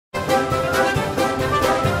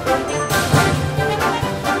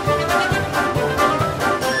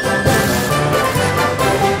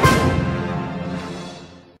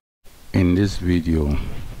In this video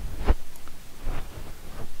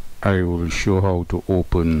I will show how to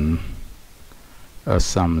open a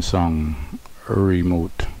Samsung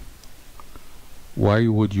remote. Why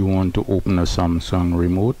would you want to open a Samsung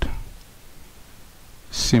remote?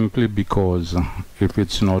 Simply because if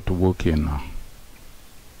it's not working,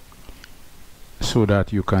 so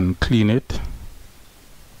that you can clean it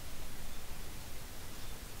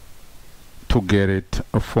to get it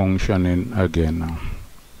functioning again.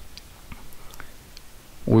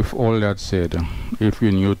 With all that said, if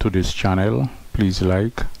you're new to this channel, please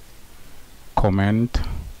like, comment,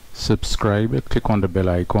 subscribe, click on the bell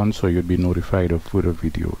icon so you'll be notified of further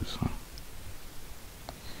videos.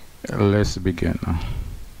 Let's begin.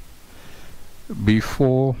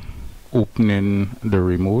 Before opening the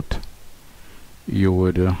remote, you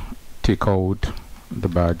would take out the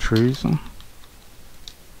batteries.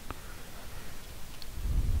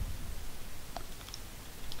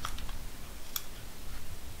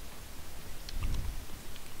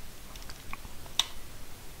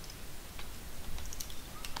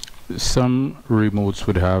 Some remotes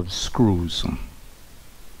would have screws.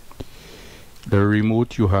 The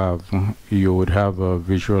remote you would have a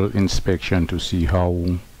visual inspection to see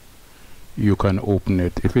how you can open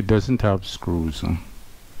it. If it doesn't have screws,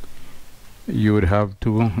 you would have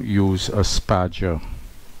to use a spatula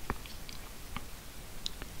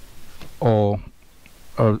or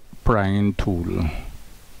a prying tool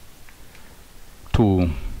to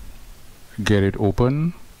get it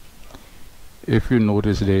open. If you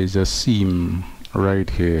notice, there is a seam right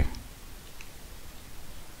here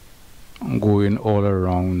going all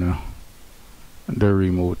around the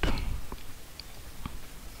remote.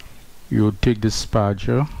 You take the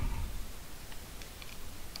spatula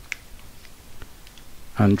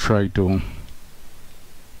and try to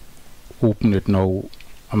open it. Now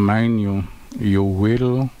mind you, you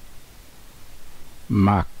will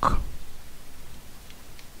mark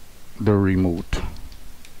the remote,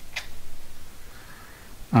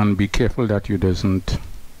 and be careful that you doesn't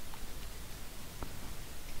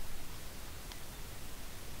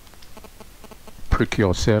prick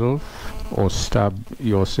yourself or stab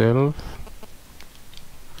yourself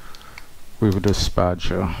with the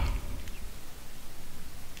spatula.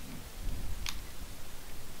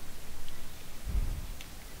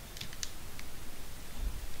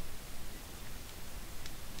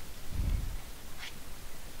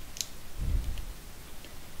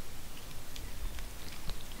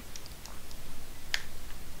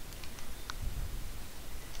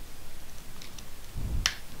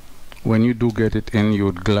 When you do get it in, you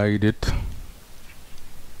would glide it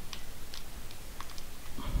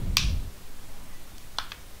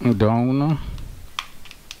down.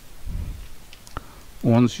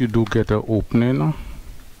 Once you do get an opening,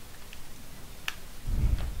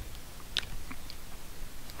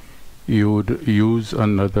 you would use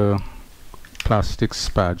another plastic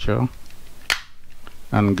spatula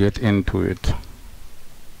and get into it.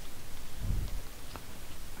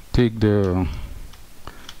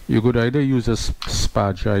 You could either use a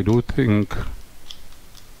spatula, I don't think,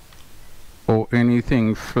 or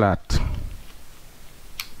anything flat.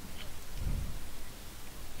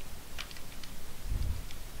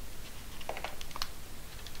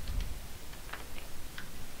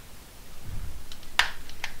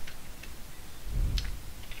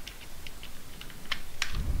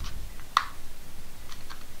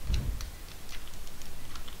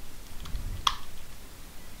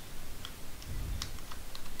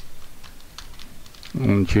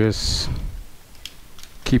 And just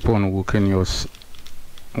keep on working your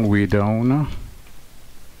way down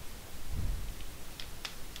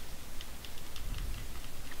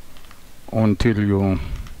until you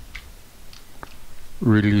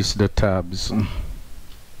release the tabs.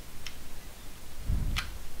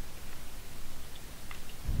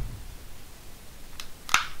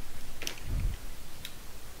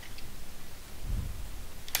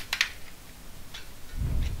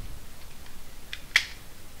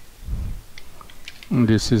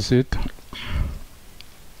 This is it.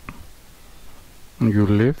 You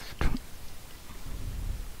lift.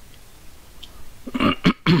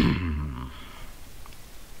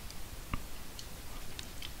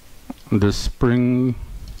 The spring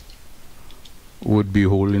would be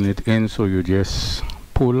holding it in, so you just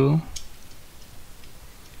pull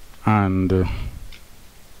and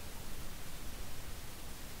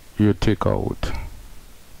you take out.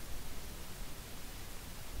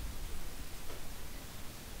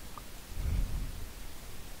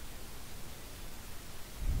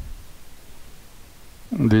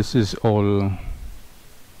 This is all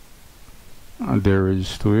there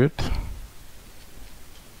is to it.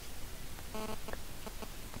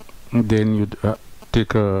 then you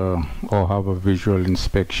take a or have a visual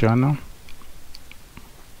inspection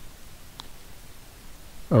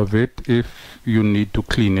of it. If you need to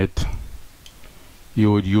clean it,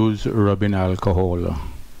 you would use rubbing alcohol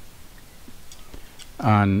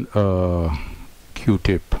and a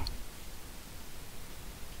Q-tip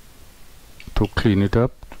to clean it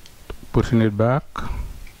up, putting it back.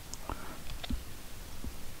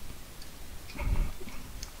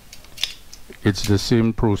 It's the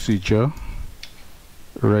same procedure.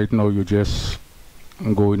 Right now you're just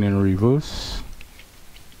going in reverse.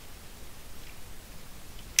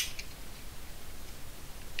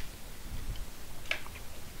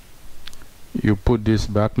 You put this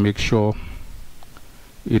back, make sure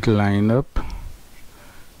it line up.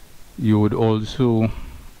 You would also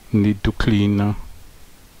need to clean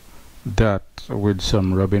that with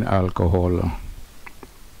some rubbing alcohol.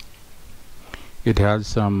 It has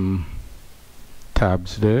some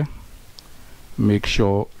tabs there. Make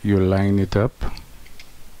sure you line it up.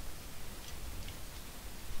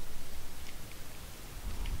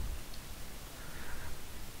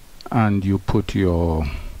 And you put your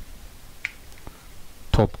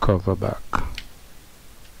top cover back.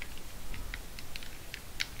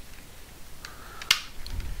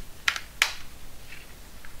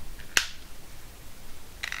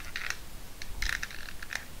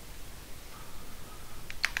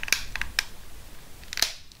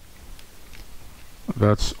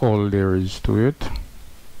 That's all there is to it.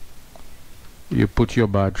 You put your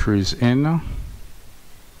batteries in.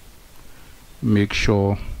 Make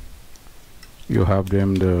sure you have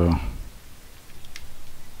them the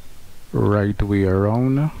right way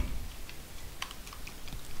around,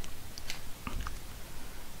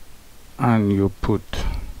 and you put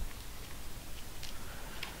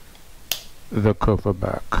the cover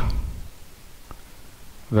back.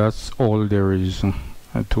 That's all there is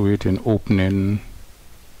to it in opening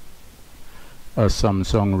a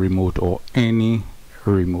Samsung remote or any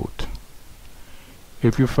remote.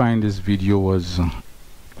 If you find this video was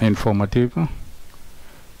informative,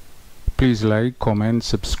 please like, comment,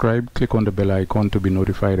 subscribe, click on the bell icon to be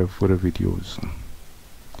notified of further videos.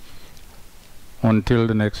 Until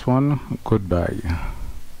the next one, goodbye.